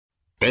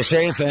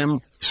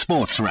SAFM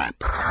Sports Wrap.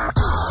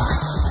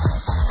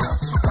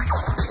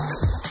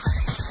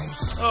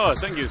 Oh,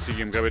 thank you,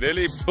 Sigim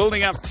Gabadeli.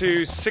 Building up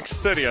to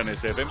 6:30 on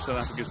SAFM, South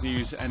Africa's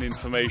news and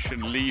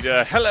information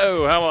leader.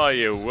 Hello, how are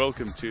you?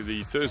 Welcome to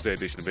the Thursday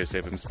edition of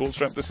SAFM Sports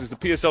Wrap. This is the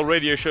PSL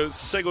radio show,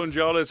 Sego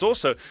Njalo. It's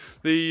also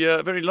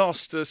the very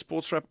last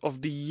Sports Wrap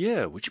of the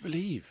year. Would you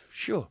believe?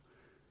 Sure.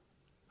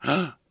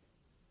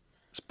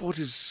 Sport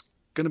is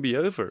going to be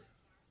over.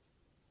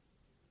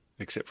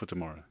 Except for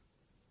tomorrow.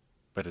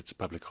 But it's a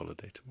public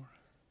holiday tomorrow.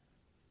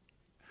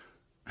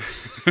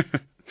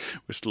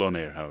 We're still on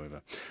air,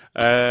 however.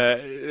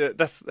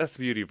 That's the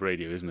beauty of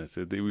radio, isn't it?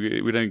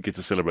 We don't get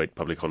to celebrate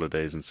public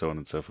holidays and so on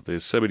and so forth.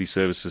 There's so many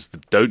services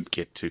that don't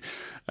get to.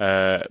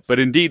 But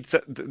indeed,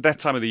 that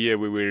time of the year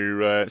where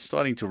we're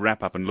starting to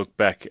wrap up and look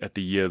back at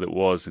the year that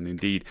was. And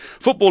indeed,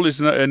 football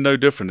is no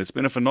different. It's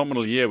been a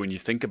phenomenal year when you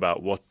think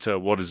about what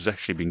has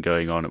actually been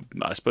going on.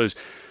 I suppose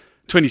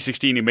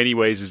 2016 in many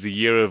ways was the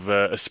year of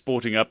a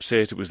sporting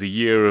upset. It was the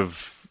year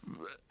of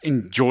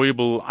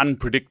enjoyable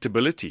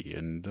unpredictability,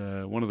 and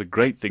one of the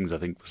great things I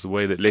think was the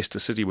way that Leicester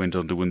City went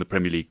on to win the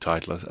Premier League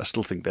title. I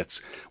still think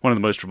that's one of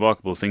the most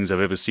remarkable things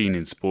I've ever seen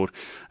in sport.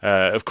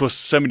 Of course,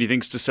 so many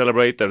things to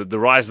celebrate: the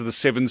rise of the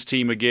Sevens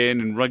team again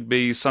in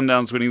rugby,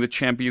 Sundowns winning the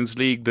Champions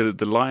League,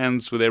 the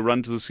Lions with their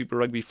run to the Super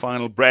Rugby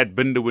final, Brad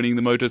Binder winning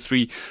the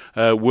Moto3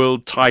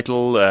 world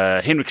title,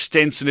 Henrik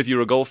Stenson, if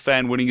you're a golf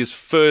fan, winning his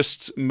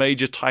first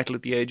major title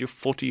at the age of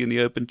 40 in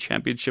the Open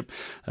Championship.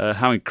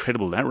 How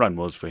incredible that run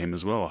was for him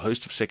as well. A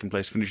host of second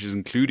place finishes,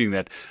 including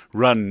that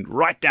run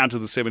right down to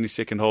the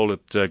 72nd hole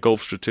at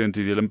golf's return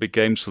to the Olympic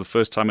Games for the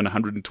first time in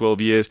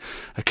 112 years.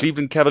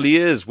 Cleveland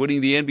Cavaliers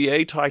winning the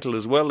NBA title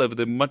as well over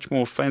the much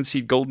more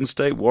fancied Golden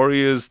State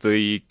Warriors.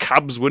 The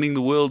Cubs winning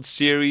the World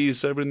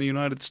Series over in the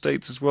United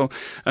States as well.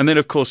 And then,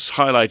 of course,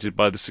 highlighted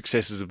by the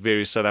successes of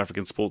various South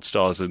African sports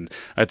stars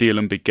at the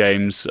Olympic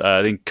Games.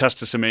 I think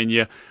Caster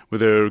Semenya with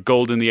her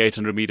gold in the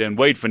 800 meter, and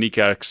Wade van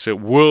Niekerk's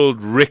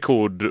world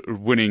record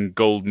winning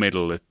gold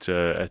medal at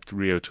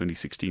Rio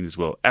 2016 as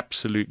well.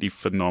 Absolutely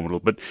phenomenal.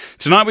 But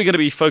tonight we're going to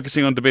be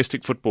focusing on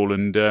domestic football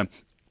and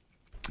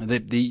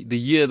the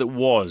year that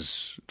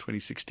was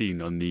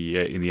 2016 on the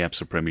in the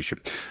Absa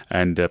Premiership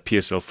and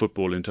PSL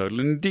football in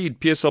total. And indeed,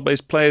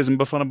 PSL-based players and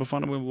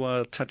Bafana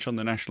will touch on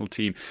the national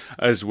team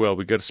as well.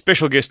 We've got a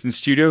special guest in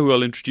studio who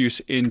I'll introduce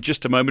in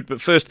just a moment. But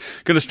first,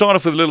 going to start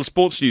off with a little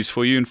sports news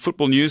for you. In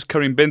football news,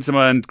 Karim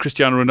Benzema and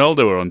Cristiano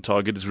Ronaldo are on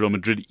target as Real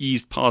Madrid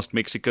eased past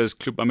Mexico's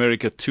Club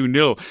America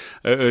 2-0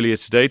 earlier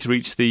today to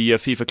reach the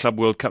FIFA Club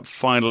World Cup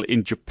final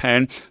in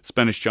Japan.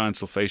 Spanish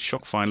giants will face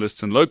shock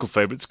finalists and local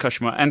favourites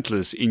Kashima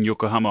Antlers in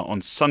Yokohama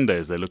on Sunday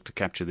as they look to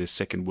capture their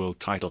second world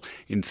title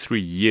in 3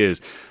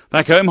 years.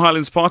 Back home,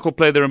 Highlands Park will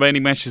play their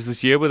remaining matches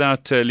this year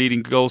without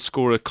leading goal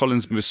scorer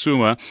Collins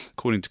Musuma.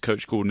 According to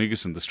coach Gordon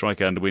Iggesson, the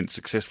striker underwent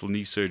successful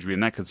knee surgery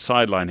and that could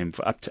sideline him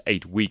for up to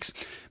 8 weeks.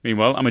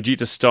 Meanwhile,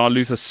 Amajita star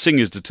Luther Singh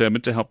is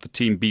determined to help the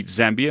team beat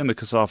Zambia in the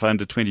COSAFA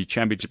Under-20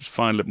 Championships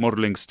final at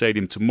Moreling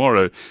Stadium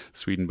tomorrow.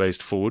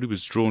 Sweden-based forward, who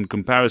has drawn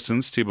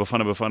comparisons to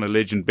Bafana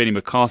legend Benny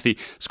McCarthy,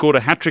 scored a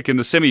hat-trick in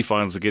the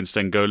semi-finals against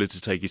Angola to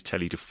take his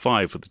tally to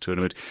 5 for the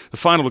tournament. The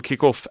final will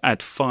kick off at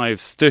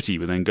 5:30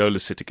 with Angola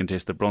set to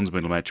contest the bronze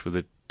medal match with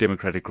the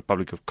Democratic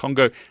Republic of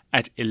Congo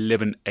at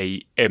 11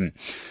 a.m.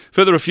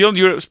 Further afield,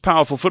 Europe's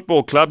powerful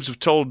football clubs have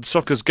told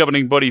soccer's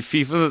governing body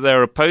FIFA that they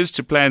are opposed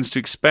to plans to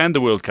expand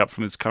the World Cup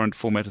from its current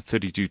format of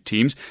 32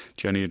 teams.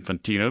 Gianni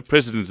Infantino,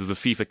 president of the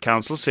FIFA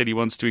Council, said he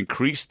wants to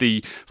increase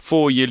the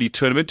 4-yearly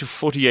tournament to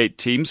 48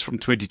 teams from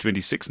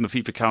 2026, and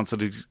the FIFA Council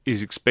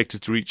is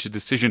expected to reach a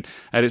decision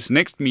at its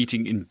next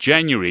meeting in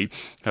January.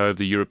 However,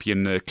 the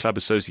European Club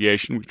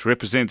Association, which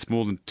represents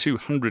more than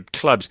 200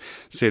 clubs,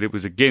 said it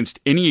was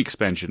against any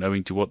expansion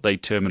owing to what they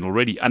term an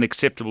already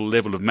unacceptable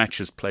level of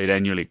matches played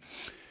annually.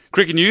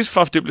 Cricket news,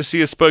 Faf du Plessis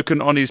has spoken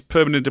on his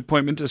permanent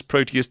appointment as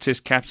Proteas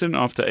Test captain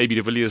after AB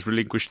de Villiers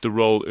relinquished the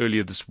role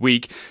earlier this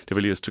week. De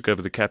Villiers took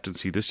over the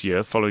captaincy this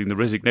year following the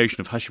resignation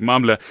of Hashim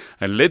Amla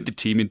and led the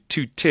team in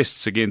 2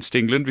 tests against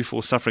England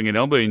before suffering an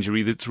elbow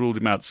injury that's ruled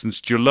him out since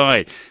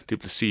July. Du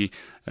Plessis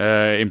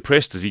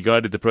impressed as he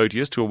guided the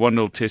Proteas to a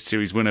 1-0 Test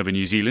Series win over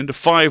New Zealand, a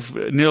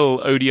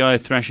 5-0 ODI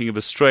thrashing of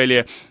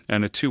Australia,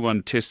 and a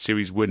 2-1 Test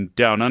Series win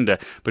down under.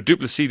 But du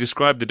Plessis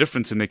described the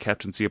difference in their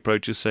captaincy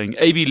approaches, saying,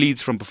 AB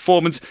leads from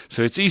performance,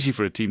 so it's easy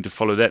for a team to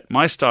follow that.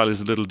 My style is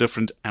a little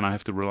different, and I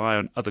have to rely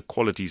on other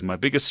qualities. My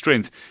biggest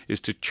strength is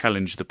to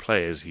challenge the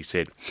players, he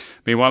said.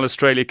 Meanwhile,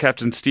 Australia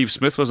captain Steve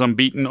Smith was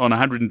unbeaten on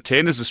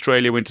 110 as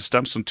Australia went to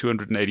stumps on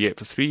 288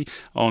 for 3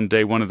 on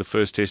day 1 of the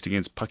first test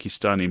against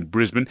Pakistan in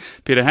Brisbane.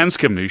 Peter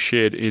Hanscom, who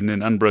shared in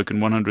an unbroken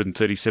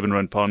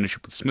 137-run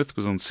partnership with Smith,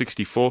 was on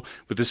 64,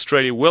 with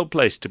Australia well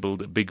placed to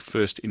build a big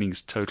first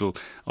innings total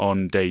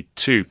on day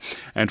 2.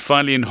 And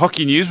finally, in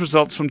hockey news,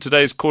 results from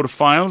today's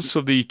quarterfinals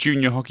of the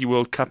Junior Hockey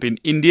World Cup in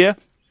India.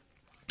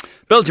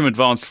 Belgium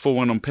advanced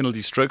 4-1 on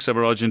penalty strokes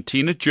over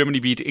Argentina. Germany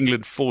beat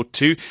England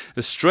 4-2.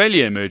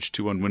 Australia emerged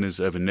 2-1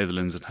 winners over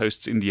Netherlands, and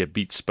hosts India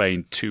beat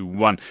Spain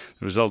 2-1.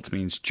 The result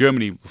means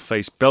Germany will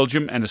face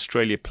Belgium and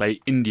Australia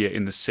play India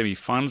in the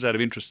semi-finals. Out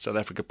of interest, South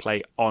Africa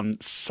play on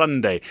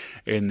Sunday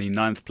in the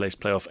 9th place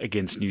playoff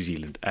against New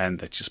Zealand. And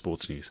that's your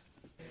sports news.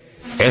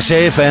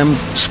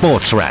 SAFM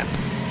Sports Wrap.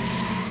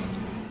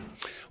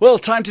 Well,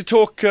 time to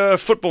talk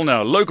football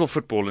now, local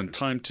football, and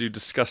time to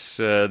discuss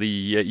the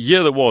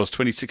year that was,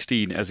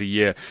 2016, as a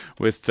year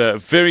with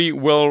very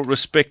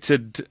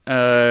well-respected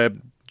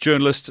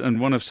journalist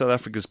and one of South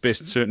Africa's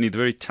best, certainly the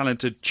very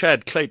talented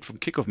Chad Clayt from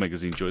Kickoff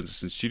Magazine joins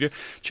us in studio.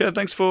 Chad,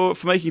 thanks for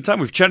making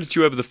time. We've chatted to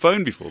you over the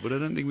phone before, but I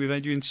don't think we've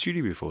had you in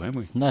studio before, have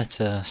we? No, it's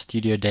a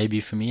studio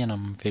debut for me, and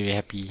I'm very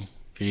happy,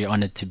 very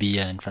honoured to be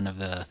here in front of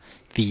the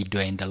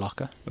Dwayne De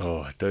Locker.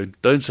 Oh,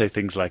 don't say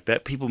things like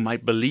that. People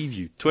might believe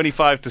you.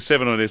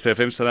 25-7 on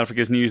SFM, South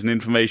Africa's news and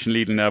information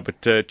leader now. But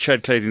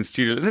Chad Clayt in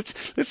studio.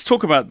 Let's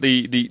talk about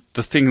the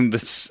thing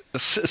that's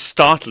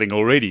startling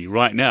already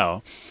right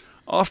now.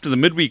 After the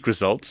midweek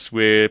results,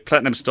 where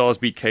Platinum Stars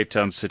beat Cape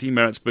Town City,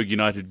 Maritzburg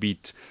United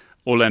beat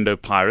Orlando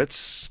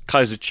Pirates,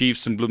 Kaizer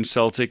Chiefs and Bloem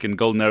Celtic, and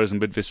Golden Arrows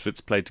and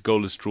Bidvest played to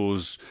goalless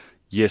draws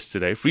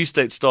yesterday. Free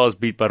State Stars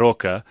beat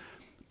Baroka,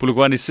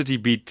 Polokwane City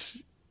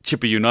beat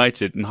Chippa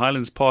United, and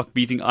Highlands Park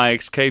beating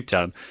Ajax Cape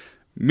Town,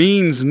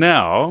 means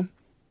now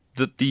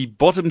that the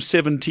bottom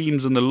 7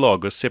 teams in the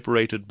log are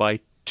separated by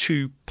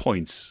 2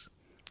 points.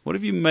 What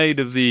have you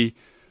made of the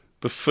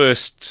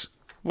first,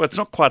 well, it's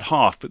not quite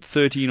half, but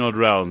 13 odd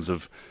rounds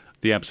of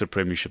the ABSA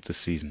Premiership this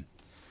season?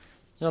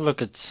 Yeah,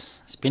 look,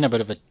 it's been a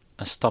bit of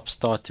a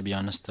stop-start, to be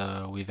honest.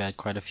 We've had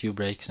quite a few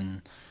breaks,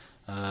 and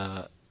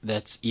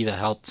that's either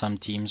helped some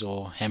teams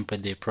or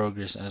hampered their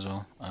progress as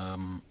well. I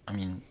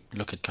mean,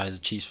 look at Kaizer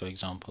Chiefs, for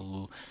example,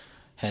 who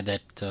had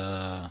that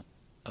a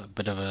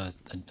bit of a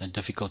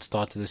difficult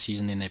start to the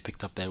season. Then they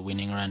picked up that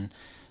winning run,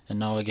 and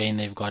now again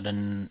they've got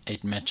an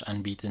 8-match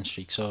unbeaten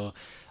streak. So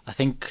I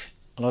think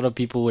a lot of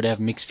people would have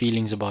mixed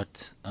feelings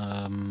about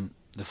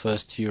the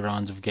first few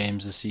rounds of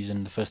games this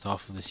season, the first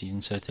half of the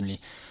season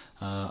certainly.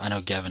 I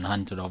know Gavin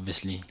Hunt would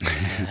obviously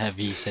have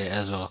his say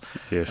as well.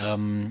 Yes.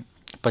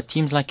 But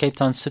teams like Cape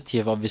Town City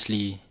have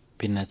obviously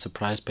been that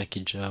surprise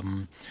package.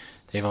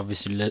 They've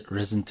obviously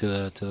risen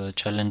to the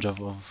challenge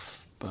of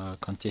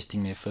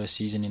contesting their first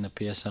season in the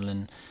PSL,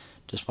 and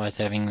despite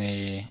having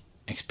their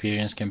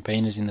experienced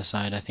campaigners in the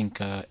side, I think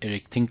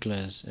Eric Tinkler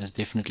has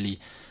definitely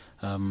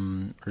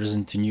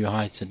risen to new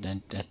heights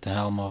at the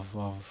helm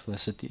of the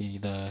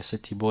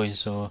city boys.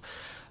 So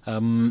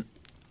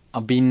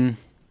I've been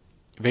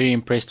very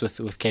impressed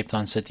with Cape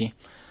Town City.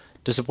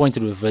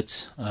 Disappointed with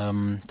Wits,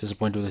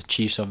 disappointed with the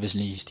Chiefs.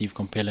 Obviously, Steve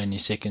Compella in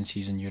his second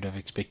season, you'd have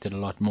expected a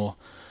lot more.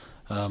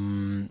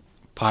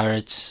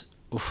 Pirates,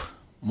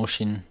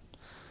 Mushin,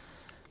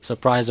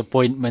 surprise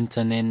appointment,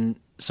 and then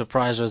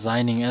surprise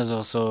resigning as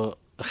well. So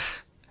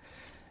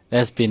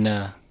that's been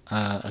a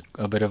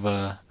bit of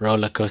a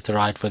roller coaster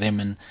ride for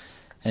them,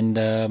 and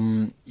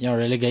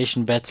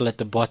relegation battle at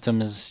the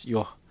bottom is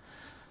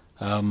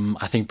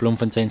I think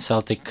Bloemfontein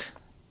Celtic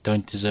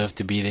don't deserve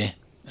to be there.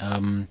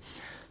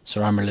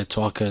 Sarama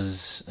Letwaka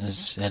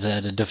has had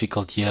a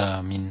difficult year.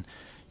 I mean,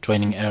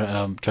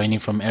 training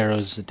from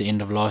Arrows at the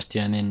end of last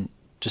year, and then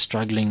just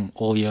struggling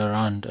all year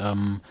round.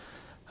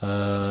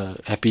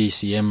 Happy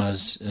CM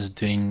is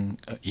doing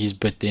his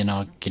bit there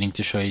now, getting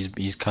to show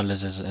his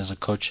colours as a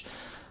coach,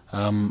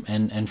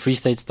 and Free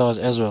State Stars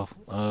as well.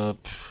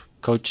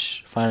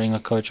 Coach firing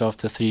a coach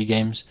after 3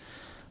 games,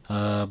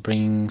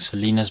 bringing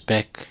Salinas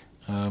back.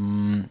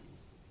 A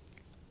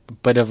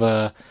bit of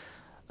a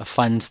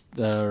fun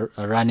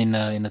run in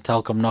the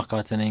Telkom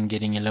knockout, and then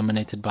getting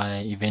eliminated by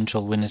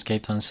eventual winners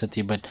Cape Town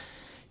City. But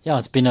yeah,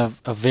 it's been a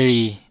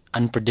very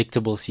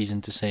unpredictable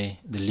season, to say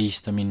the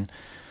least. I mean,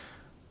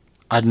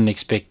 I didn't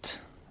expect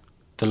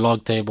the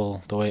log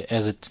table the way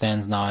as it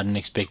stands now. I didn't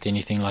expect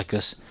anything like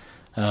this,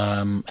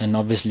 and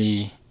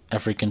obviously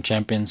African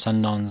champion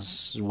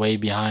Sundowns way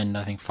behind.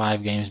 I think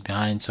 5 games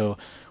behind, so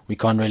we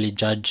can't really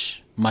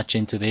judge much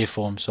into their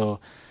form. So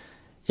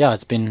yeah,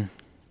 it's been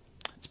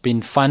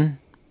fun.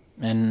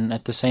 And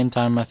at the same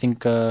time, I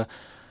think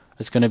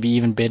it's going to be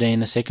even better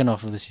in the second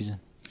half of the season.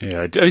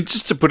 Yeah, I mean,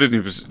 just to put it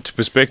into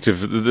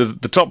perspective,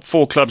 the top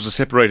 4 clubs are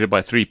separated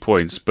by 3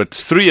 points, but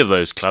 3 of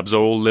those clubs are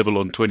all level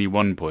on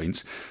 21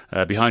 points,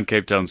 behind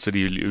Cape Town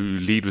City, who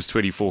lead with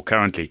 24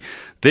 currently.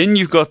 Then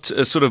you've got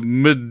a sort of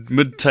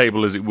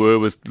mid-table, as it were,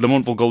 with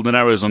Lamontville Golden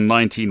Arrows on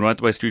 19, right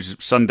the way through to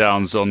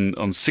Sundowns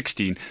on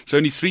 16. So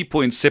only 3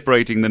 points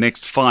separating the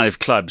next 5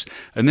 clubs.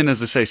 And then,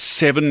 as I say,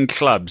 7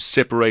 clubs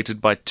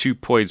separated by 2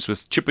 points,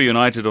 with Chippa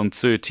United on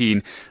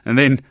 13. And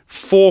then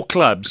 4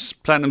 clubs,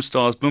 Platinum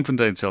Stars,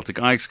 Bloemfontein Celtic,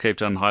 Ajax Cape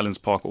Town, Highlands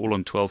Park, all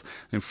on 12.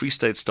 And Free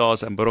State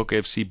Stars and Baroka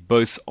FC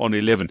both on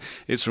 11.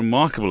 It's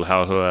remarkable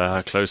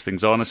how close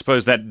things are. And I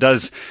suppose that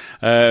does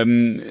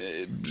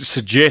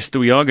suggest that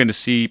we are going to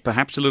see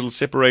perhaps a little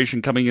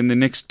separation coming in the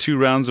next 2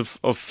 rounds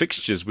of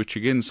fixtures, which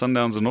again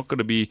Sundowns are not going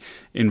to be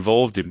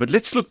involved in. But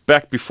let's look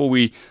back before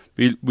we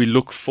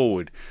look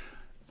forward.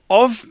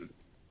 Of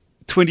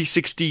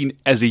 2016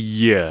 as a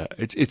year.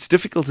 It's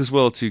difficult as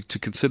well to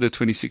consider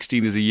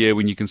 2016 as a year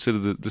when you consider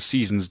that the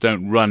seasons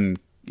don't run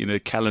in a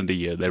calendar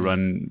year. They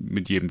run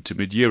mid-year to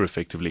mid-year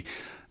effectively.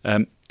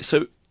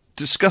 So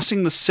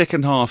discussing the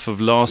second half of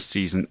last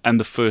season and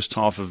the first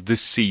half of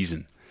this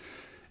season,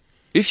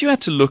 if you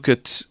had to look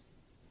at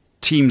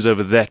teams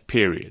over that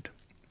period,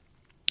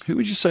 who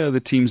would you say are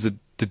the teams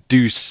that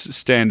do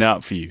stand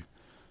out for you?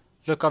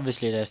 Look,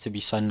 obviously it has to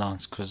be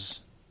Sundowns because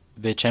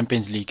their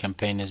Champions League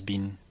campaign has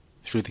been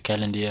through the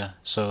calendar year,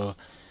 so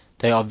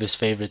they're obvious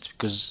favourites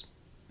because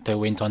they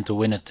went on to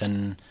win it,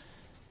 and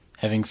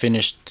having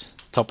finished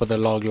top of the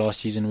log last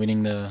season,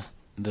 winning the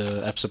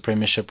Absa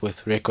Premiership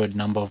with record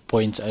number of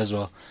points as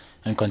well,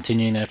 and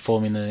continuing that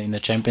form in the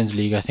Champions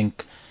League, I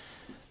think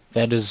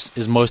that is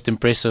most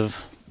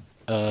impressive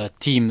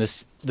team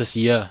this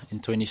year in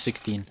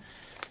 2016.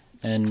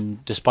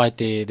 And despite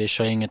their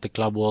showing at the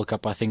Club World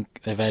Cup, I think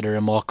they've had a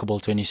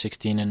remarkable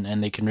 2016,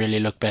 and they can really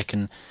look back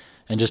and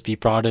just be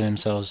proud of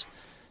themselves.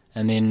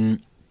 And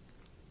then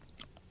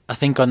I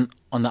think on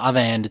the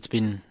other hand, it's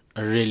been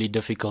a really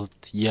difficult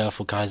year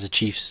for Kaizer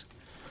Chiefs.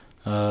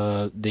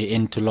 Their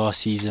end to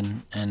last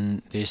season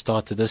and their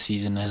start to this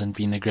season hasn't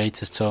been the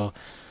greatest. So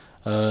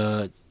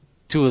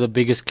two of the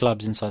biggest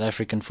clubs in South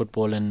African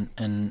football,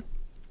 and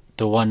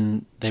the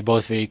one, they're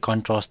both very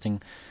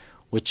contrasting,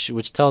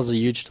 which tells a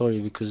huge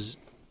story because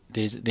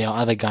there are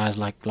other guys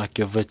like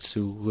your Wits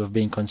who have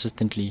been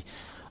consistently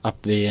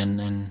up there,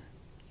 and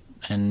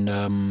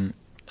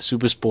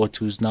SuperSport,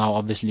 who's now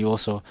obviously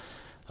also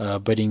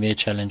bidding their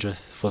challenge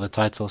for the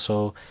title.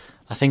 So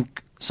I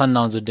think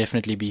Sundowns would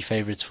definitely be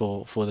favourites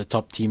for the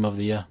top team of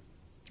the year.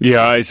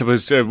 Yeah, I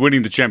suppose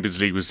winning the Champions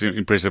League was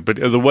impressive, but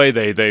the way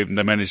they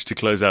managed to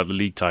close out the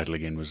league title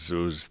again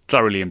was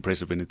thoroughly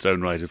impressive in its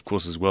own right, of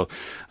course, as well.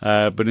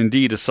 But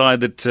indeed, a side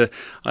that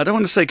I don't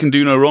want to say can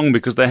do no wrong,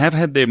 because they have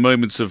had their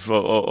moments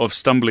of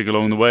stumbling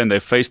along the way, and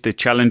they've faced their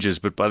challenges.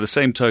 But by the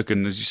same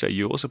token, as you say,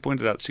 you also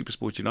pointed out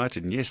SuperSport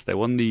United, and yes, they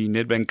won the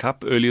Nedbank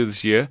Cup earlier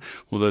this year,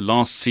 or the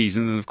last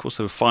season, and of course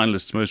they were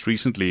finalists most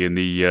recently in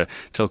the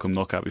Telkom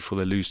knockout before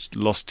they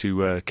lost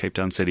to Cape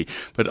Town City.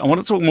 But I want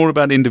to talk more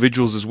about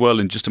individuals as well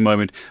in just a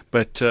moment.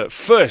 But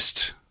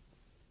first,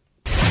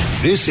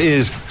 This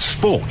is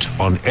Sport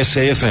on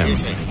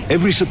SAFM,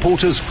 every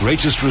supporter's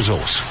greatest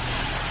resource.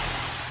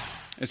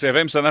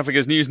 SAFM, South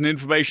Africa's news and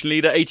information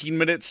leader, 18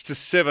 minutes to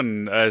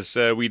 7 as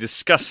we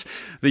discuss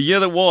the year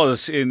that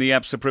was in the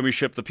Absa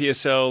Premiership, the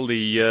PSL,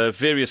 the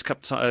various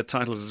cup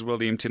titles as well,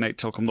 the MTN 8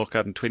 Telkom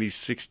knockout in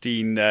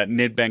 2016,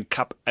 Nedbank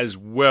Cup as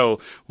well,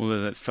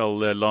 although that fell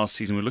last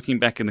season. We're looking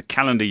back in the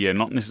calendar year,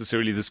 not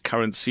necessarily this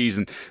current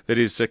season that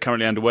is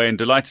currently underway. And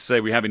delighted to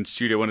say we have in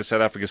studio one of South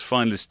Africa's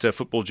finest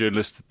football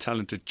journalists, the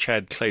talented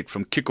Chad Clate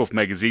from Kickoff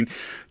magazine.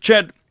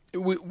 Chad,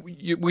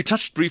 we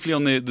touched briefly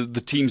on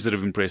the teams that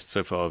have impressed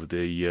so far over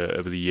the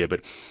year,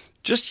 but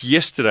just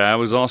yesterday I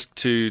was asked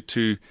to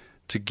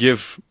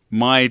give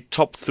my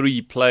top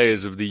 3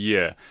 players of the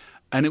year,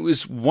 and it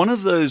was one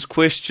of those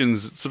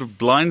questions that sort of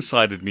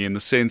blindsided me in the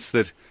sense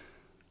that,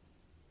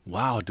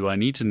 wow, do I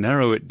need to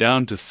narrow it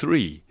down to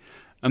 3?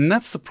 And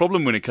that's the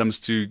problem when it comes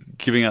to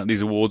giving out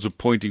these awards or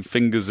pointing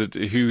fingers at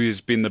who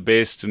has been the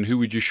best and who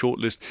would you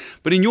shortlist.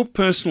 But in your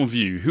personal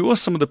view, who are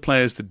some of the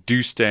players that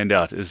do stand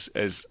out as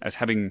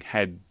having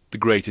had the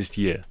greatest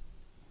year?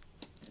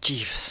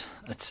 Jeez,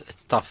 it's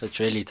tough. It's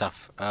really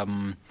tough.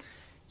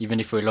 Even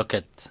if we look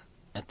at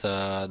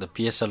the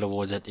PSL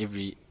awards at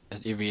every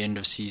end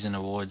of season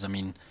awards, I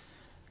mean,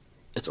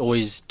 it's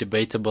always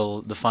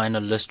debatable, the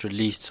final list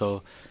released.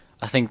 So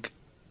I think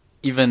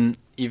even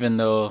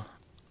though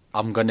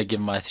I'm going to give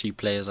my 3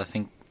 players, I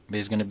think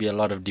there's going to be a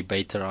lot of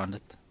debate around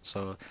it.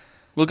 So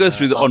we'll go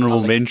through the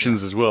honourable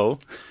mentions as well.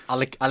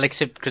 I'll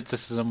accept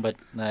criticism, but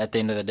at the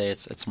end of the day,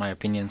 it's my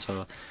opinion.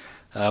 So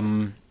I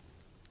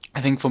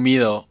think for me,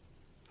 though,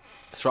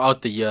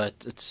 throughout the year,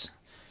 it's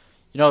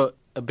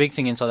a big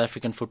thing in South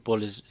African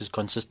football is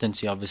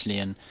consistency, obviously,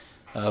 and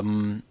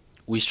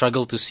we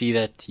struggle to see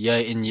that year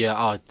in, year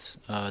out,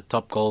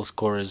 top goal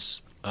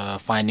scorers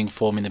finding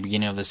form in the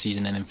beginning of the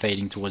season and then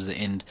fading towards the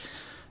end.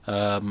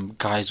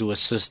 Guys who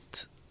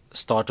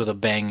start with a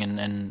bang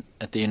and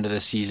at the end of the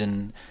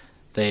season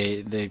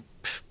they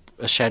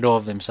a shadow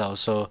of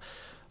themselves. So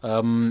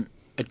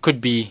it could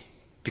be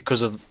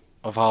because of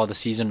how the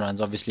season runs.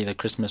 Obviously the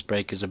Christmas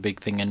break is a big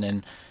thing,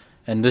 and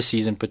this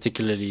season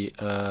particularly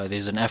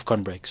there's an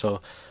AFCON break,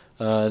 so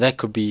that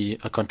could be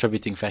a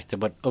contributing factor.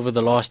 But over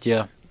the last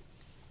year,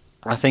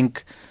 I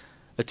think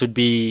it would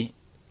be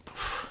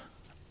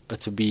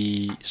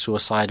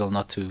suicidal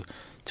not to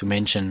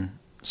mention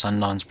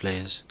Sundowns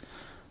players.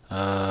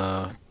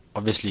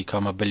 Obviously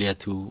Kama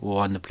Billiat, who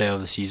won the player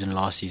of the season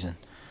last season.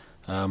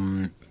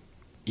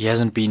 We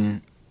haven't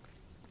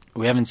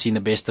seen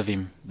the best of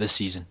him this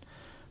season,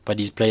 but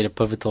he's played a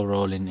pivotal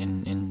role in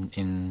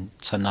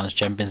Sundowns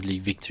Champions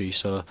League victory.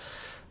 So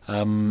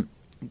Kama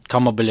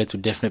Billiat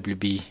would definitely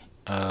be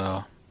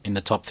in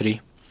the top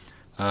 3.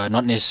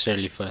 Not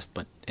necessarily first,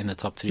 but in the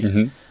top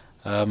 3.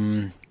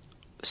 Mm-hmm.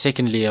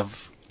 Secondly,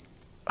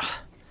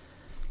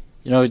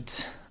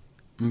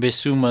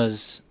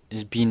 Mbesuma's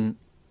has been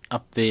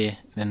up there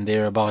and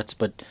thereabouts,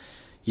 but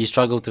he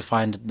struggled to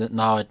find it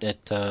now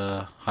at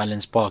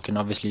Highlands Park, and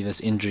obviously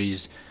this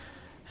injury's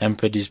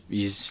hampered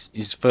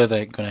is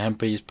further going to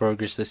hamper his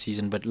progress this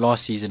season. But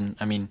last season,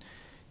 I mean,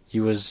 he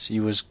was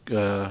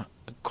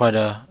quite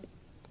a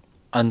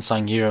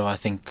unsung hero, I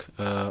think,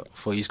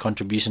 for his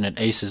contribution at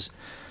Aces.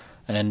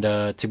 And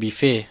to be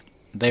fair,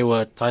 they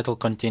were title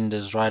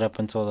contenders right up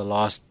until the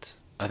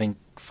last, I think,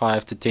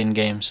 5 to 10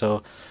 games.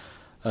 So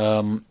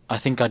I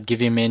think I'd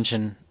give him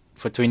mention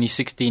for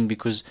 2016,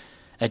 because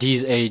at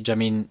his age, I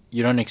mean,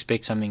 you don't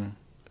expect someone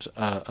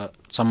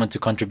to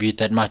contribute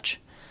that much.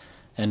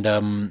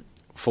 And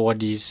for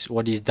what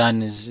he's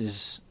done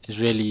is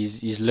really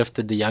he's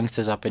lifted the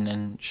youngsters up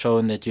and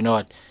shown that, you know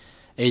what,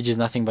 age is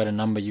nothing but a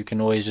number. You can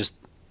always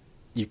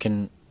you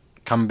can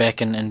come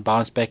back and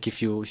bounce back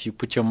if you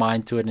put your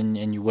mind to it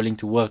and you're willing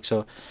to work.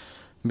 So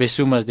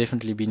Mbesuma has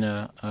definitely been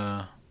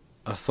a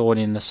thorn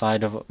in the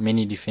side of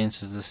many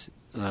defenses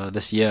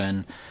this year,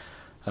 and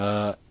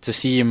to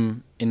see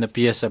him in the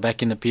PSL,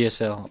 back in the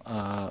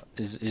PSL,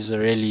 is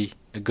really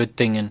a good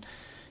thing. And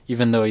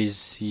even though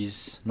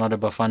he's not a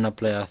Bafana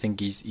player, I think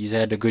he's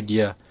had a good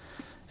year,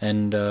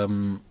 and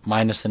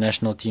minus the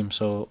national team.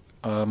 So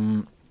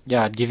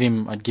yeah, I'd give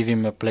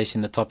him a place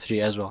in the top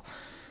 3 as well.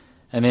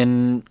 And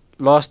then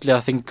lastly,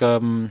 I think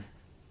Ndoro,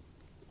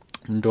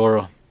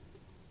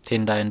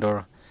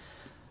 Tendai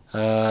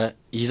Ndoro,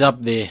 he's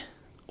up there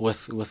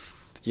with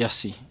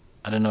Yassi.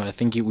 I don't know. I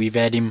think we've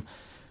had him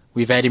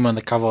on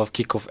the cover of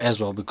Kickoff as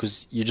well,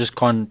 because you just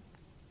can't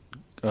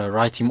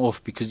write him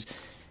off, because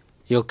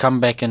he'll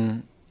come back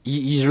and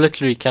he's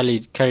literally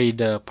carried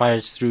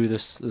Pirates through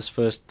this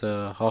first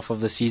half of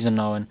the season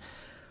now, and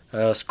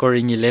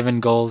scoring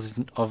 11 goals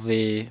of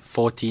their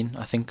 14,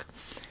 I think.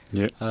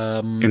 Yeah.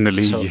 In the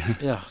league. So,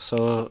 yeah.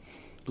 So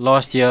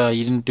last year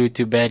he didn't do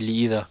too badly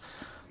either.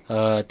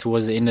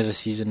 Towards the end of the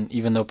season,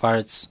 even though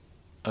Pirates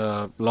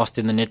lost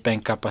in the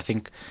Nedbank Cup, I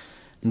think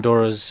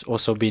Ndoro's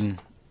also been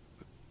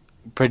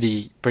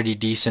pretty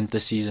decent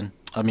this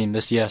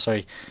year,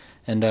 sorry.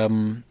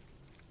 And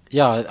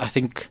yeah, I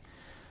think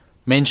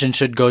mention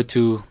should go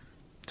to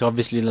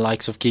obviously the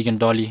likes of Keegan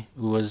Dolly,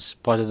 who was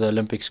part of the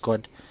Olympic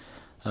squad.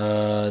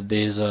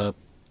 There's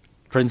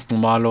Prince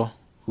Numalo,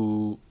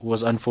 who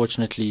was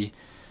unfortunately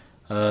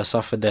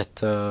suffered that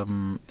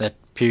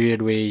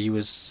period where he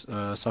was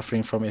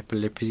suffering from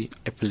epilepsy,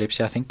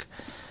 I think,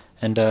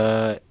 and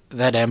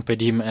that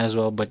hampered him as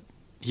well. But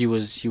he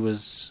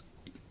was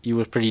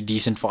pretty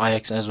decent for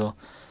Ajax as well.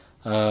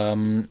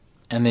 And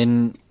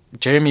then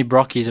Jeremy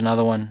Brock is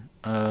another one.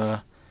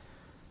 I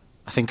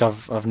think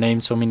I've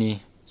named so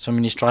many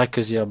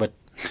strikers here, but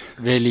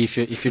really,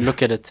 if you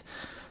look at it,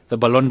 the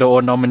Ballon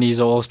d'Or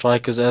nominees are all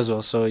strikers as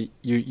well. So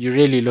you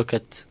really look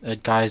at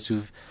guys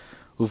who've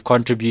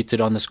contributed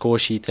on the score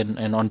sheet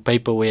and on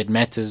paper where it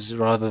matters,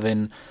 rather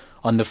than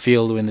on the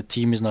field when the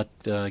team is not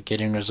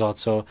getting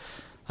results. So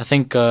I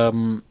think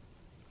one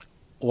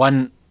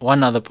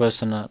other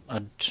person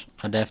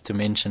I'd have to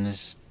mention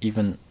is,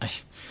 even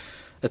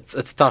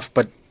it's tough,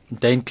 but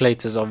Dane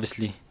Clayton is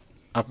obviously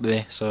up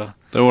there. So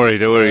don't worry.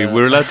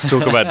 We're allowed to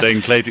talk about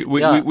Dane Clayton.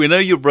 We know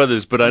you're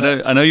brothers, but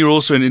I know you're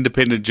also an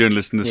independent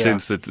journalist in the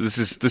sense that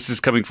this is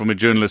coming from a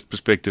journalist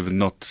perspective and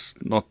not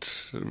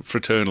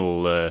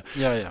fraternal.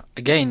 Yeah.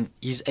 Again,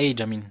 his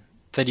age. I mean,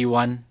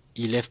 31.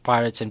 He left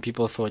Pirates, and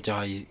people thought,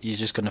 he's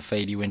just gonna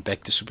fade. He went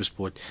back to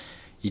SuperSport.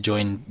 He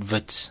joined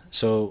Wits.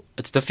 So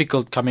it's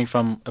difficult coming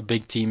from a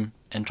big team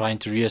and trying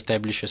to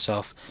re-establish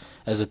yourself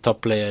as a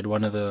top player at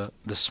one of the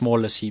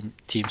smaller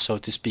teams, so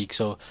to speak.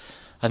 So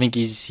I think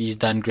he's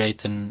done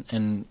great,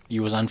 and he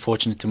was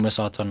unfortunate to miss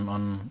out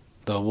on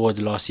the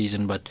awards last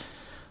season. But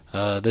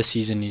this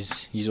season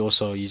he's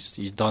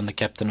donned the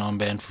captain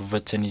armband for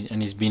Wits, and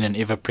he's been an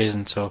ever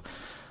present. So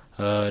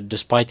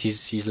despite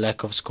his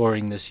lack of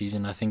scoring this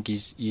season, I think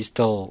he's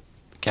still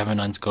Kevin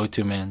Hunt's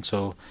go-to man.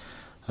 So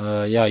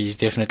yeah, he's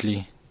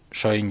definitely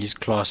showing his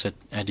class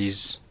at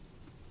his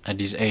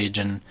age,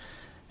 and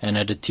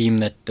at a team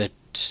that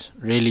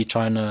really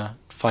trying to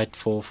fight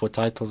for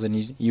titles. And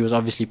he was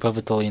obviously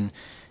pivotal in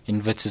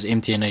Wits'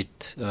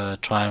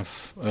 MTN8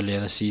 triumph earlier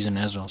this season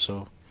as well.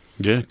 So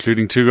yeah,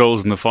 including 2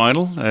 goals in the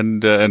final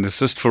and an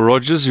assist for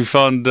Rogers, who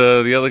found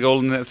the other goal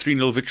in that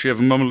 3-0 victory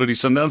over Mamelodi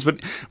Sundowns.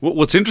 But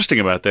what's interesting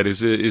about that is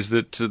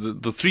that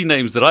the 3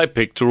 names that I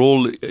picked are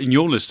all in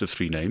your list of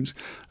 3 names.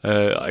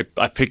 I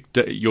picked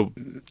your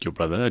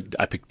brother.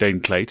 I picked Dane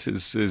Clayton.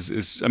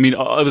 I mean,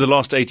 over the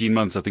last 18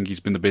 months, I think he's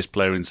been the best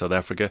player in South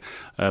Africa.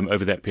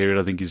 Over that period,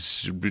 I think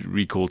his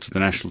recall to the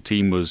national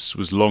team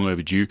was long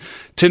overdue.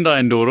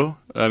 Tendai Ndoro,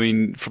 I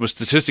mean, from a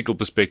statistical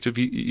perspective,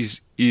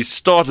 he's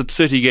started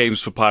 30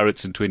 games for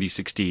Pirates in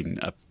 2016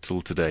 up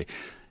till today.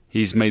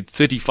 He's made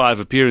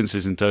 35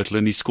 appearances in total,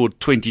 and he scored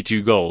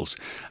 22 goals.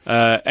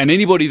 And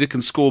anybody that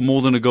can score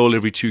more than a goal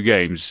every 2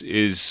 games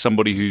is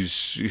somebody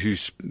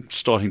who's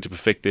starting to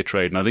perfect their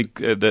trade. And I think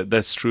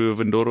that's true of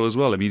Ndoro as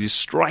well. I mean, his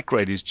strike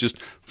rate is just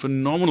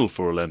phenomenal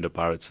for Orlando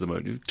Pirates at the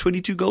moment.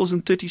 22 goals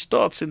and 30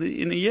 starts in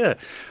a year.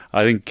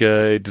 I think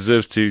it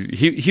deserves to.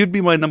 He would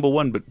be my number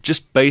one, but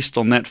just based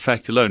on that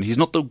fact alone, he's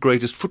not the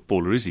greatest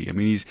footballer, is he? I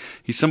mean,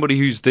 he's somebody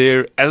who's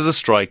there as a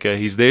striker.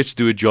 He's there to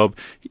do a job.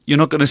 You're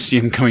not going to see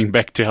him coming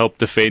back to help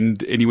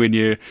defend anywhere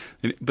near.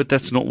 But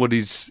that's not what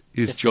his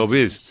job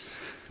is.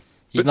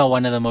 He's not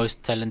one of the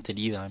most talented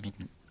either. I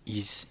mean,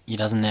 he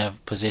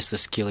doesn't possess the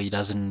skill. He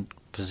doesn't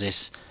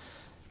possess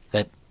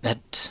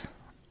that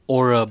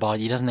aura about.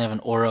 He doesn't have an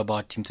aura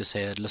about him to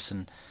say that.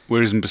 Listen.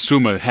 Whereas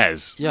Mbasuma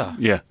has.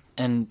 Yeah.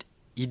 And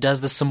he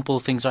does the simple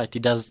things right. He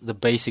does the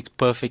basics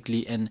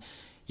perfectly, and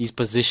his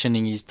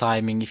positioning, his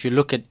timing. If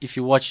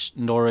you watch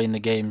Ndora in the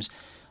games,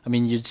 I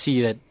mean, you'd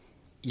see that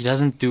he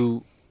doesn't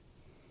do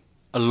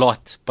a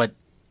lot, but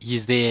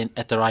he's there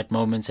at the right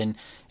moments, and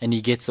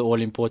he gets the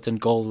all-important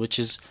goal, which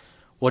is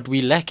what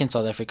we lack in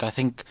South Africa. I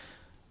think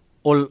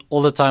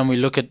all the time we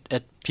look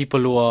at people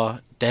who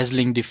are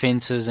dazzling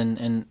defenses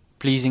and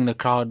pleasing the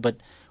crowd, but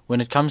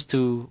when it comes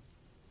to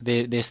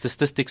their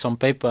statistics on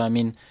paper, I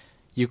mean,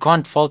 you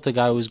can't fault a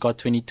guy who's got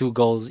 22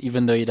 goals,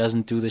 even though he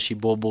doesn't do the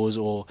shibobos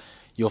or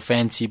your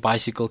fancy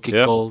bicycle kick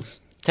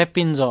goals.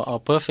 Tap-ins are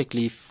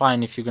perfectly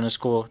fine if you're going to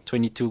score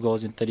 22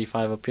 goals in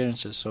 35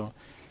 appearances. So.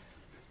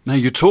 Now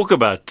you talk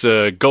about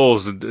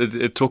goals,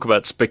 talk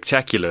about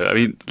spectacular. I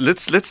mean,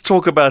 let's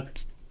talk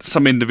about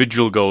some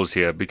individual goals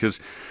here, because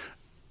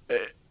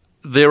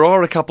there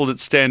are a couple that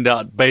stand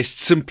out based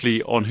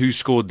simply on who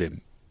scored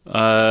them.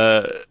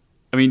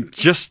 I mean,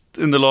 just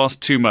in the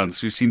last 2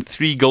 months, we've seen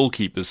 3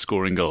 goalkeepers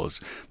scoring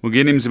goals.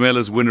 Mugen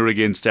Mzimela's winner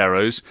against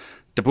Arrows,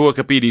 Tapuwa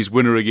Kapini's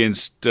winner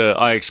against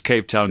Ajax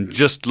Cape Town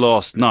just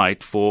last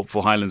night for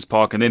Highlands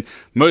Park, and then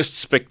most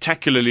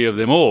spectacularly of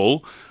them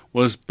all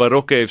was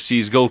Baroka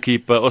FC's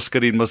goalkeeper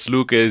Oscarine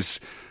Masluka's.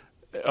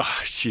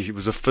 It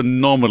was a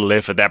phenomenal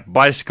effort, that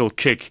bicycle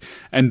kick,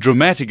 and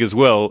dramatic as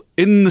well,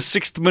 in the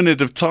 6th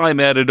minute of time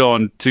added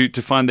on to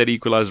find that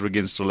equaliser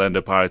against Orlando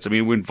Pirates. I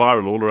mean, it went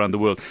viral all around the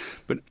world.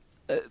 But,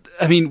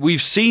 I mean,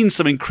 we've seen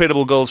some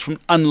incredible goals from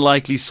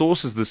unlikely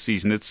sources this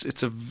season.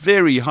 It's a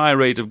very high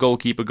rate of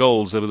goalkeeper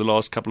goals over the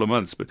last couple of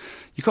months, but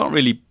you can't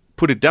really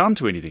put it down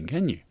to anything,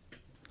 can you?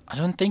 I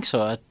don't think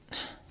so.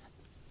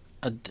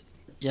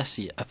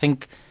 I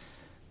think...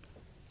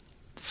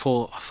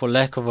 For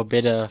lack of a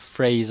better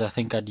phrase, I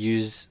think I'd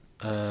use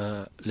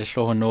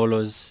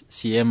Lehlohonolo's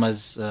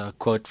Siema's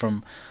quote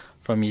from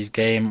his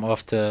game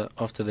after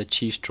the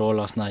Chiefs draw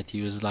last night.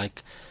 He was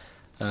like,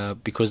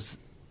 because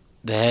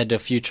they had a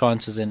few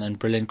chances and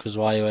Brilliant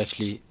Kuzwayo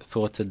actually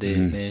thought that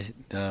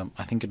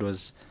I think it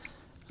was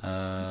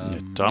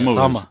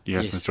Tama.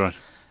 Yeah, yes. That's right.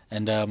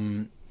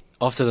 And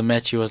after the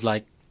match, he was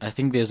like, I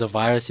think there's a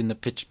virus in the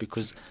pitch,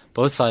 because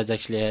both sides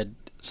actually had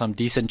some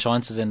decent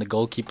chances and the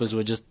goalkeepers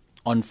were just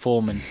on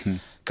form, and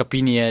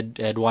Kapini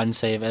had one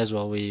save as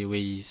well where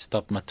he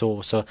stopped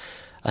Mato. So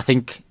I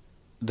think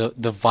the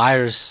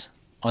virus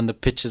on the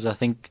pitches, I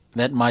think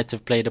that might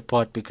have played a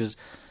part, because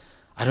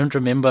I don't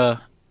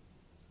remember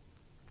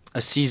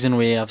a season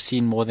where I've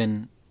seen more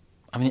than,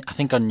 I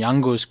think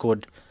Onyango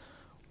scored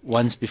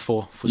once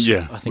before.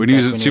 When he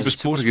was at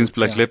SuperSport against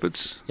Black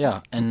Leopards.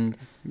 Yeah, and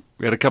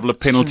we had a couple of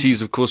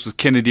penalties, of course, with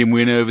Kennedy and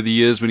Mwene over the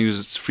years when he was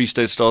at Free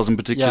State Stars in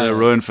particular. Yeah,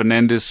 Rowan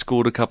Fernandez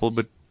scored a couple,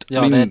 but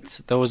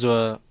those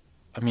were,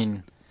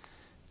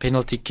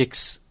 penalty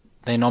kicks.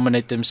 They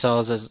nominate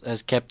themselves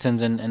as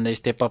captains and they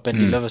step up and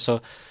deliver.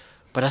 So,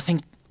 but I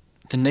think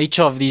the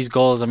nature of these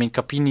goals,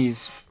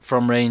 Kapini's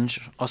from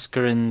range,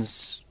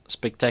 Oscarin's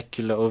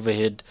spectacular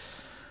overhead,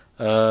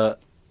 and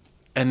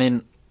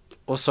then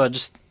also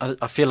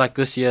I feel like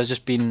this year has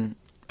just been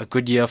a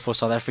good year for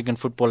South African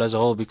football as a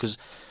whole, because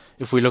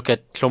if we look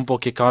at Hlompo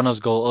Kekana's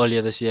goal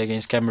earlier this year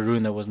against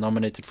Cameroon, that was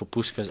nominated for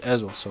Puskas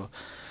as well. So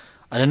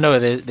I don't know.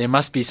 There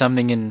must be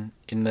something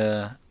in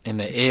the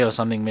air or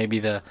something. Maybe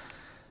the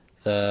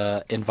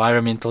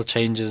environmental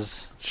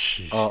changes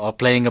are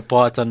playing a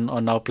part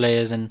on our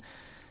players,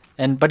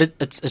 but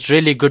it's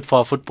really good for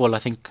our football. I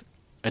think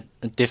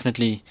it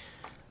definitely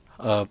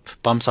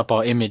bumps up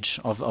our image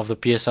of the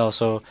PSL.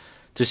 So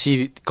to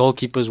see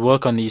goalkeepers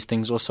work on these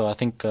things also, I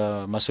think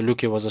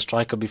Masuluke was a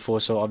striker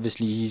before, so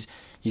obviously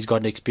he's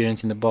got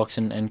experience in the box,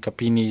 and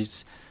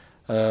Kapini's.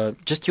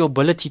 Just your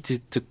ability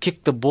to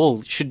kick the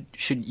ball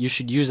you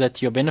should use that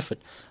to your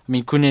benefit.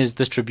 Kune's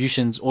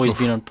distribution's always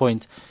been on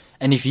point,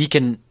 and if he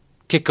can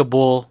kick a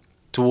ball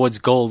towards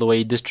goal the way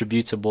he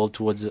distributes a ball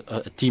towards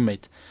a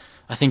teammate,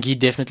 I think he'd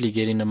definitely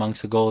get in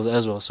amongst the goals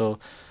as well. So,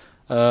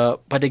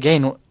 but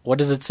again, what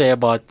does it say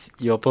about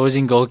your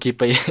opposing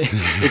goalkeeper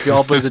if your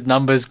opposite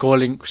number is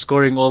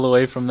scoring all the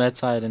way from that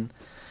side? And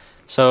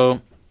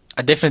so,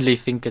 I definitely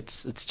think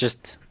it's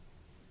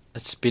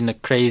been a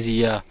crazy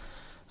year.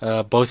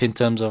 Both in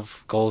terms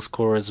of goal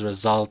scorers,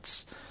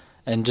 results,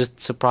 and just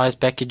surprise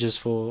packages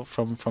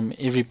from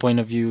every point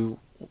of view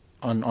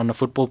on a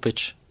football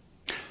pitch.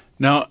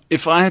 Now,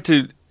 if I had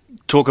to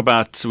talk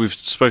about, we've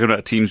spoken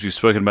about teams, we've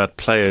spoken about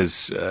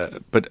players,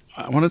 but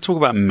I want to talk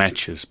about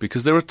matches,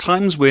 because there are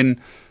times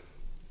when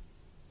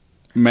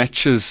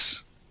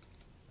matches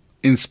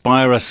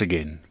inspire us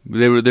again.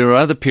 There are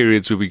other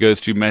periods where we go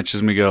through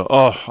matches and we go,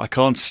 oh, I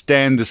can't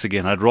stand this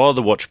again. I'd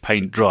rather watch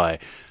paint dry.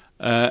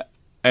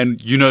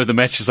 And you know the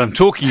matches I'm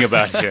talking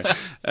about here.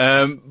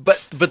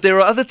 But there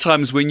are other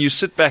times when you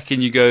sit back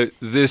and you go,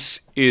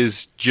 this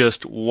is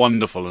just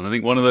wonderful. And I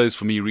think one of those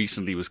for me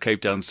recently was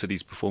Cape Town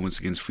City's performance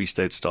against Free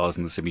State Stars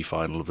in the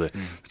semi-final of the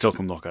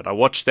Telkom Knockout. I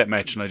watched that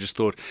match and I just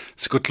thought,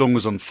 Skutlong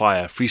was on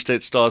fire. Free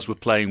State Stars were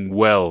playing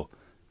well.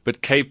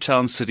 But Cape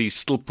Town City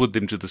still put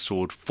them to the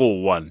sword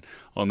 4-1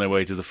 on their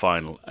way to the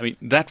final. I mean,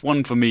 that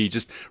one for me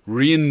just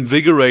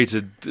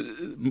reinvigorated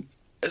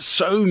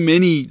so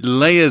many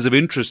layers of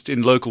interest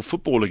in local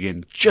football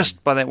again,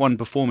 just by that one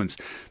performance.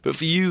 But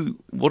for you,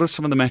 what are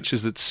some of the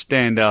matches that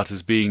stand out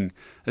as being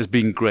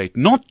great?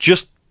 Not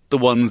just the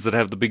ones that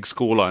have the big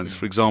scorelines,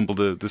 for example,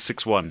 the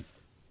 6-1.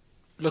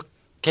 Look,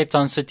 Cape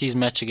Town City's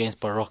match against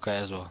Baroka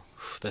as well,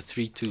 the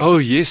 3-2. Oh,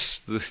 yes.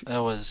 That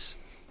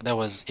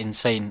was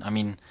insane. I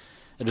mean,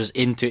 it was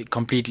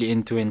completely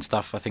into-end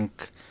stuff. I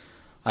think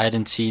I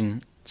hadn't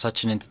seen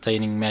such an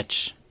entertaining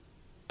match.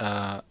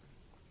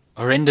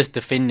 Horrendous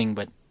defending,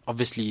 but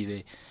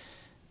obviously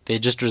their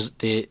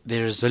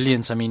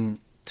resilience. I mean,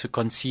 to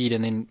concede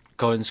and then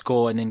go and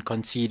score and then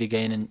concede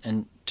again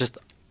and just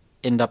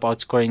end up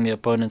outscoring their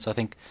opponents. I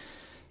think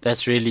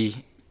that's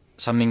really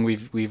something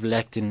we've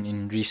lacked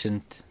in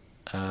recent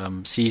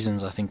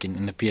seasons. I think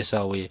in the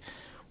PSL, where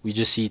we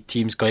just see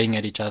teams going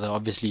at each other.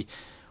 Obviously,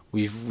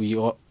 we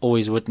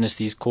always witness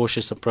these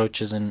cautious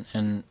approaches,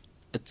 and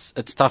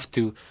it's tough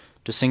to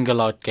single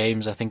out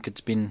games. I think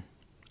it's been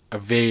a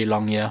very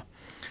long year.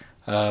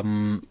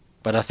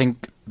 But I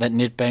think that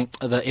Nedbank,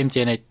 the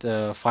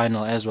MTN8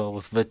 final as well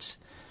with Wits,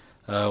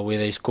 where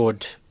they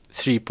scored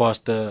 3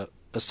 past a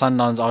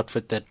Sundowns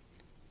outfit that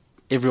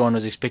everyone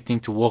was expecting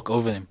to walk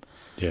over them.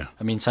 Yeah.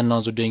 I mean,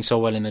 Sundowns were doing so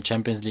well in the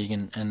Champions League,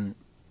 and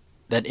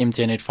that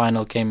MTN8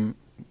 final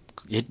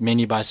hit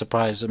many by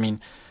surprise. I mean,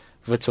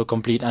 Wits were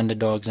complete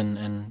underdogs,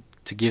 and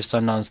to give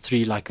Sundowns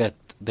 3 like that,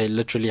 they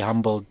literally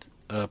humbled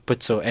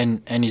Pitso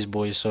and his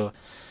boys. So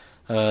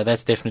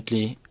that's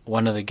definitely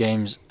one of the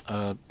games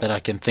that I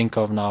can think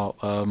of now.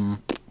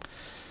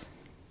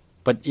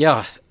 But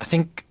yeah, I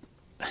think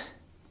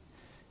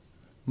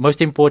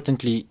most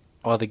importantly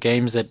are the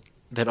games that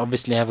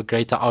obviously have a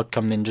greater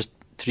outcome than just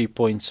 3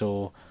 points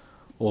or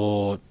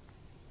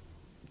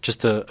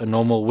just a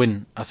normal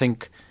win. I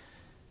think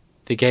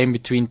the game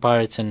between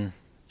Pirates and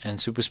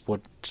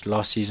SuperSport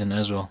last season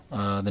as well,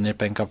 the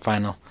Nedbank Cup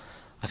final,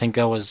 I think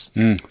that was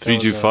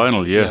 3-2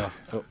 final, yeah.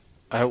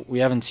 We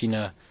haven't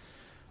seen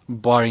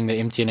barring the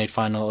MTN8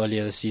 final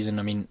earlier this season.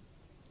 I mean,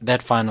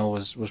 that final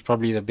was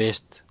probably the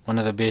best, one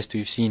of the best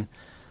we've seen.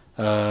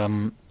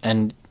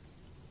 And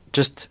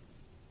just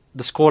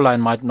the scoreline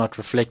might not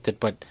reflect it,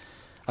 but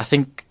I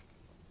think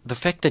the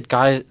fact that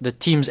the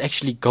teams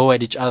actually go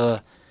at each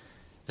other,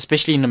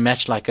 especially in a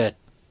match like that,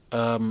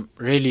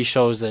 really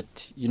shows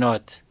that, you know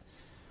what,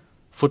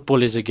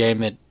 football is a game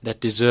that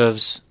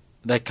deserves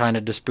that kind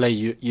of display.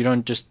 You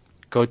don't just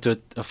go to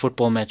a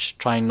football match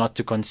trying not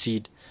to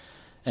concede.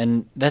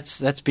 And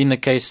that's been the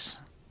case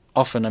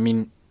often. I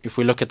mean, if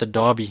we look at the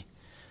derby,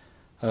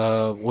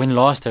 when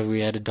last have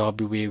we had a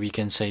derby where we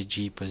can say,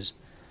 jeepers,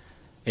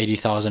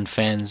 80,000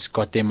 fans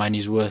got their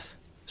money's worth?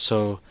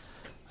 So,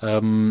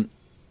 and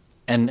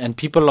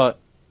people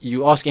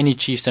you ask any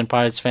Chiefs and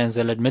Pirates fans,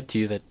 they'll admit to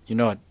you that, you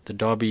know what, the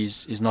derby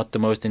is not the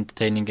most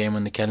entertaining game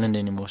on the calendar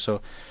anymore.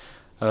 So,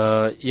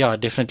 I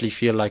definitely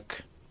feel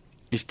like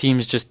if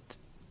teams just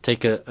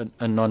take a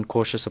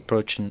non-cautious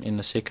approach in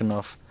the second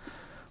half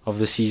of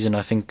the season,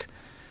 I think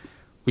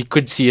we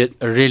could see a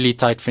really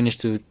tight finish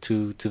to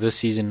this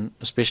season,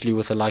 especially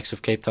with the likes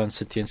of Cape Town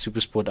City and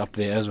SuperSport up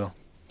there as well.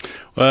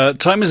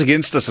 Time is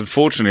against us,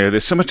 unfortunately.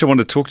 There's so much I want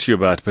to talk to you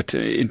about, but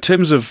in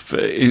terms of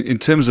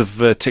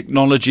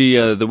technology,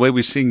 the way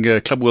we're seeing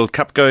Club World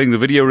Cup going, the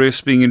video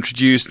refs being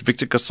introduced,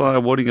 Victor Kasai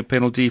awarding a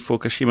penalty for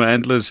Kashima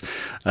Antlers.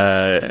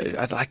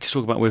 I'd like to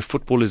talk about where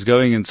football is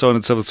going and so on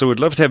and so forth. So we'd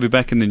love to have you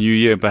back in the new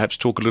year and perhaps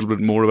talk a little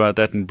bit more about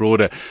that and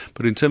broader.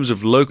 But in terms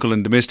of local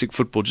and domestic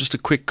football, just a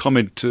quick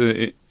comment.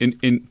 In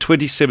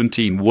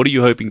 2017, what are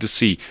you hoping to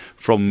see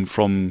from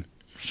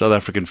South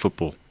African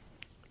football?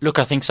 Look,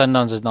 I think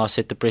Sundowns has now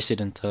set the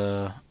precedent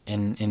on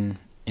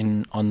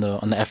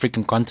the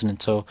African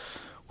continent. So,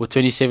 with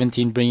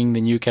 2017 bringing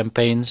the new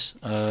campaigns,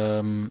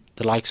 the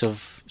likes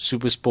of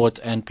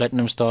SuperSport and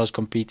Platinum Stars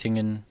competing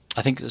in,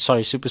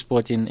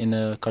 SuperSport in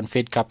the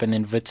Confed Cup, and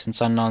then Wits and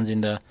Sundowns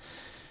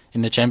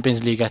in the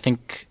Champions League. I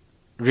think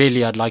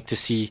really I'd like to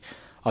see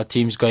our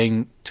teams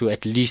going to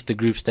at least the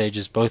group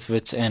stages. Both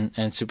Wits and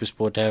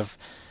SuperSport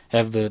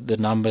have the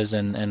numbers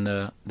and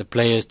the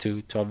players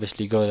to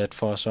obviously go that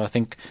far. So I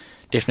think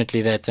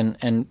definitely that,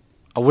 and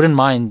I wouldn't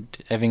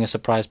mind having a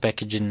surprise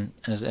package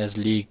as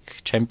league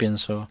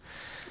champions. So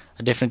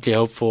I definitely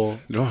hope for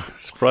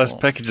surprise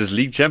packages,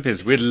 league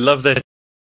champions. We'd love that